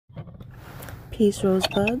Peace,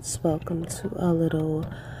 Rosebuds. Welcome to a little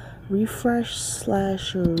refresh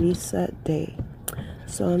slash reset day.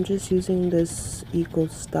 So I'm just using this Eco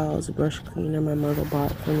Styles brush cleaner my mother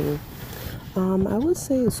bought for me. I would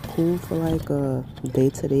say it's cool for like a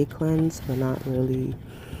day-to-day cleanse, but not really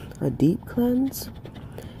a deep cleanse.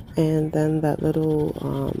 And then that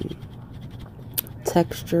little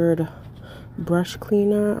textured brush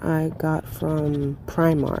cleaner I got from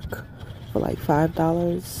Primark for like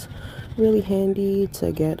 $5. Really handy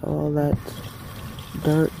to get all that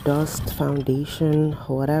dirt, dust, foundation,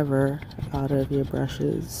 whatever out of your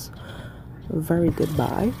brushes. Very good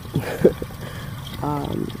buy.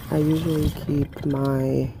 I usually keep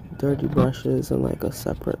my dirty brushes in like a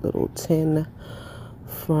separate little tin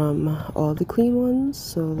from all the clean ones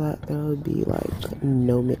so that there would be like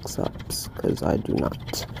no mix-ups, because I do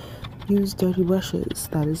not use dirty brushes.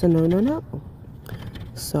 That is a no.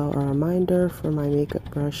 So a reminder for my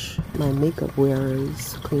makeup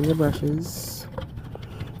wearers: clean your brushes.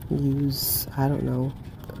 Use, I don't know,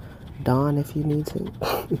 Dawn if you need to.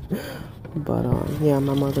 But yeah,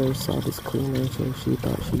 my mother saw this cleaner, so she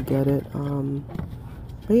thought she'd get it.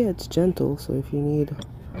 But yeah, it's gentle, so if you need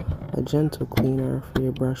a gentle cleaner for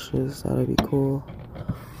your brushes, that would be cool.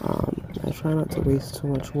 I try not to waste too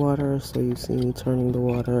much water, so you see me turning the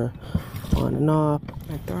water on and off.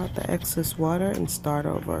 I throw out the excess water and start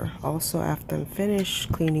over. Also, after I'm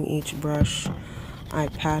finished cleaning each brush, I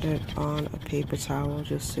pat it on a paper towel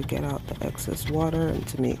just to get out the excess water and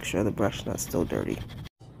to make sure the brush is not still dirty.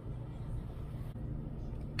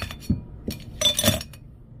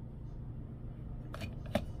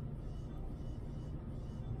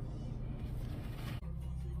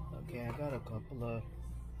 Okay, I got a couple of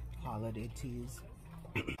holiday teas.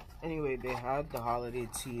 Anyway, they had the holiday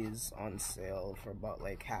teas on sale for about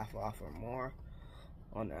like half off or more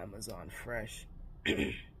on Amazon Fresh.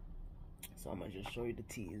 So I'm gonna just show you the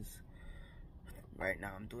teas. Right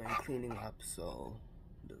now I'm doing cleaning up, so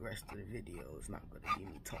the rest of the video is not gonna be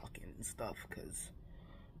me talking and stuff, because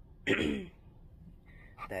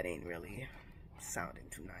that ain't really sounding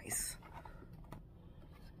too nice.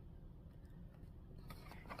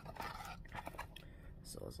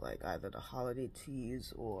 So it's like either the holiday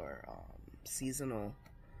teas or seasonal.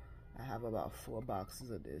 I have about 4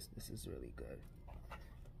 boxes of this. This is really good.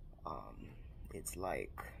 It's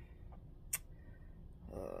like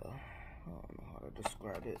I don't know how to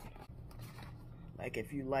describe it. Like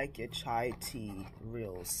if you like your chai tea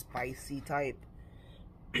real spicy type,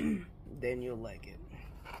 then you'll like it.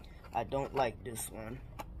 I don't like this one.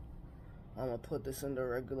 I'm gonna put this in the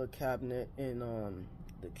regular cabinet in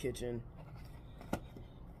the kitchen.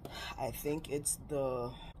 I think it's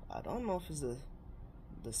I don't know if it's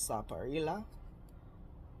the saparilla,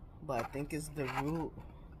 but I think it's the root.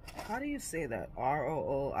 How do you say that?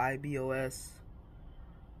 R-O-O-I-B-O-S.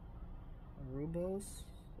 Rubos?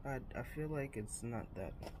 I feel like it's not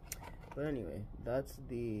that. But anyway, that's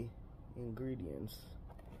the ingredients.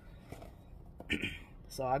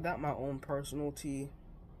 So I got my own personal tea.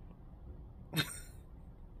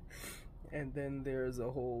 And then there's a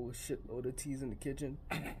whole shitload of teas in the kitchen.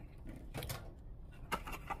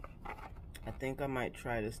 I think I might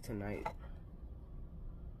try this tonight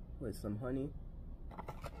with some honey.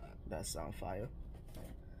 That sounds fire.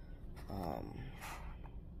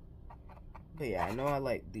 But yeah, I know I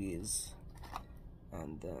like these.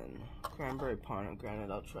 And then cranberry pomegranate,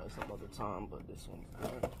 I'll try some other time, but this one's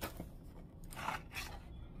good.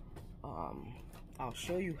 I'll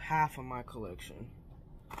show you half of my collection.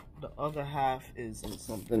 The other half is in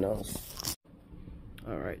something else.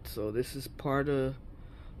 Alright, so this is part of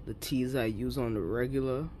the teas I use on the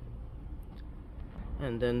regular.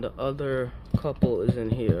 And then the other couple is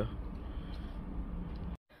in here.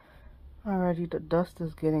 Alrighty, the dust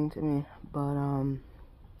is getting to me, but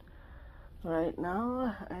right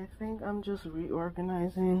now I think I'm just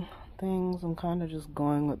reorganizing things. I'm kind of just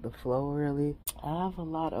going with the flow, really. I have a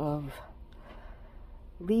lot of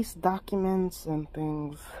lease documents and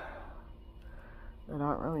things that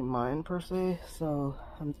aren't really mine per se, so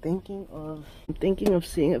I'm thinking of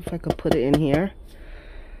seeing if I could put it in here.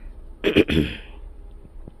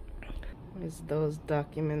 There's those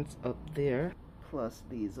documents up there, plus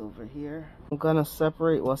these over here. I'm gonna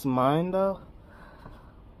separate what's mine though.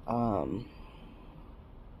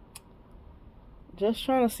 Just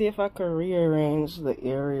trying to see if I could rearrange the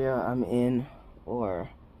area I'm in, or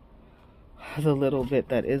the little bit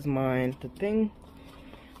that is mine. The thing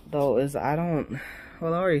though is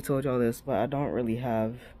well, I already told y'all this, but I don't really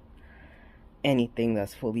have anything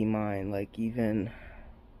that's fully mine. Like even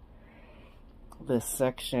this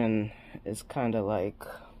section is kind of like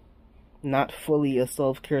not fully a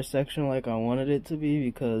self-care section like I wanted it to be,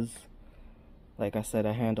 because like I said,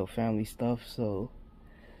 I handle family stuff, so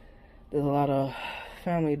there's a lot of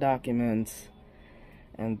family documents,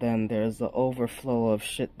 and then there's the overflow of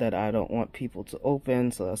shit that I don't want people to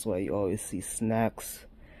open, so that's why you always see snacks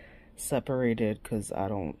separated, because I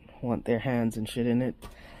don't want their hands and shit in it.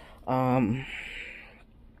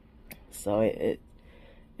 So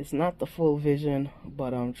it's not the full vision,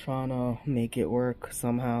 but I'm trying to make it work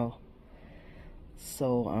somehow.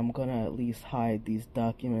 So I'm gonna at least hide these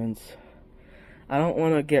documents. I don't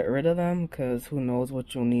want to get rid of them, because who knows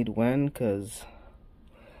what you'll need when, because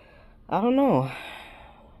I don't know.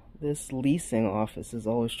 This leasing office is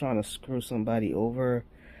always trying to screw somebody over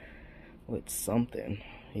with something,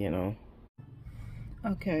 you know.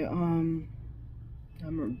 Okay, I'm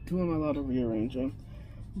doing a lot of rearranging,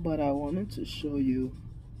 but I wanted to show you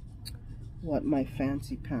what my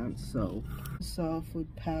fancy pants self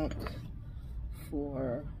would pack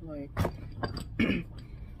for like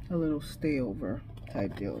a little stayover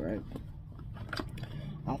type deal, right?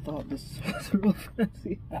 I thought this was real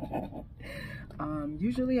fancy.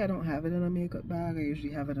 Usually I don't have it in a makeup bag. I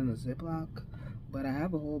usually have it in a Ziploc, but I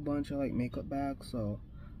have a whole bunch of like makeup bags, so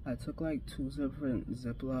I took like 2 different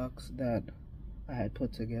Ziplocs that I had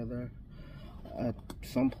put together at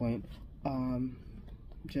some point,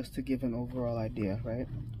 just to give an overall idea, right?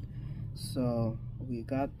 So we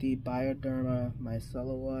got the Bioderma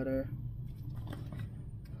micellar water,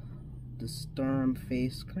 the Sturm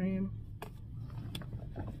face cream,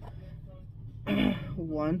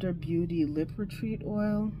 Wonder Beauty lip retreat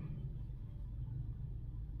oil,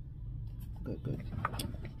 good.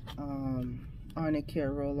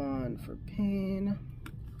 Arnicare roll-on for pain.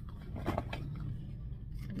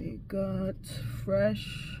 We got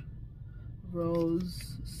fresh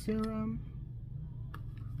rose serum,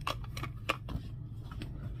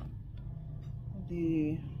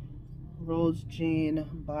 the Rose Jane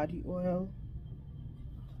body oil,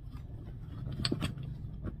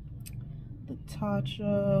 the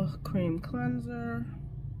Tatcha cream cleanser,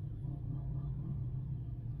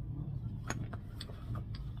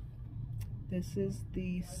 this is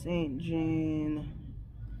the St. Jane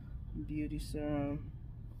beauty serum,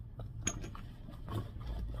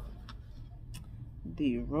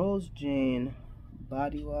 the Rose Jane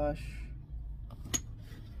body wash,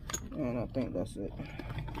 and I think that's it.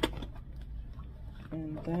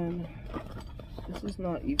 And then this is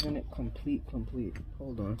not even a complete.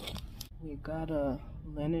 Hold on. We got a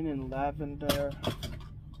linen and lavender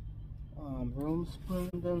room spray.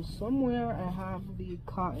 And then somewhere I have the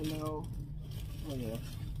Cottonelle. Oh yeah,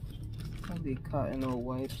 I have the Cottonelle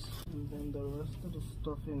wipes. And then the rest of the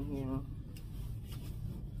stuff in here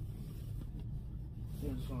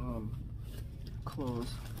is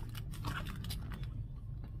clothes.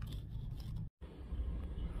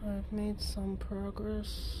 I've made some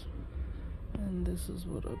progress, and this is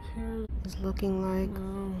what up here is looking like.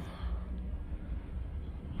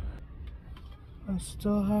 I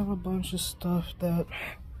still have a bunch of stuff that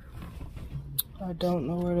I don't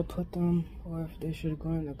know where to put them, or if they should go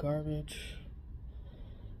in the garbage,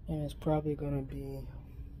 and it's probably gonna be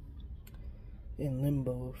in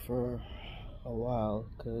limbo for a while,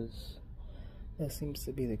 because that seems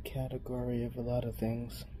to be the category of a lot of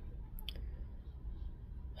things.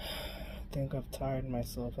 I think I've tired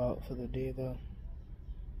myself out for the day though.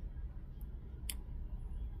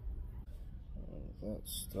 That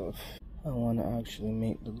stuff. I want to actually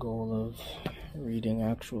make the goal of reading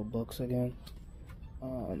actual books again.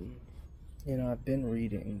 You know, I've been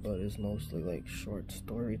reading, but it's mostly like short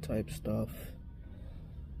story type stuff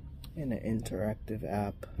in an interactive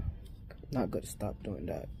app. Not gonna stop doing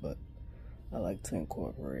that, but I like to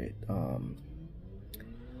incorporate some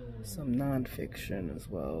nonfiction as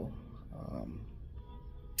well,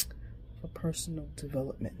 for personal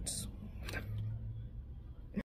development.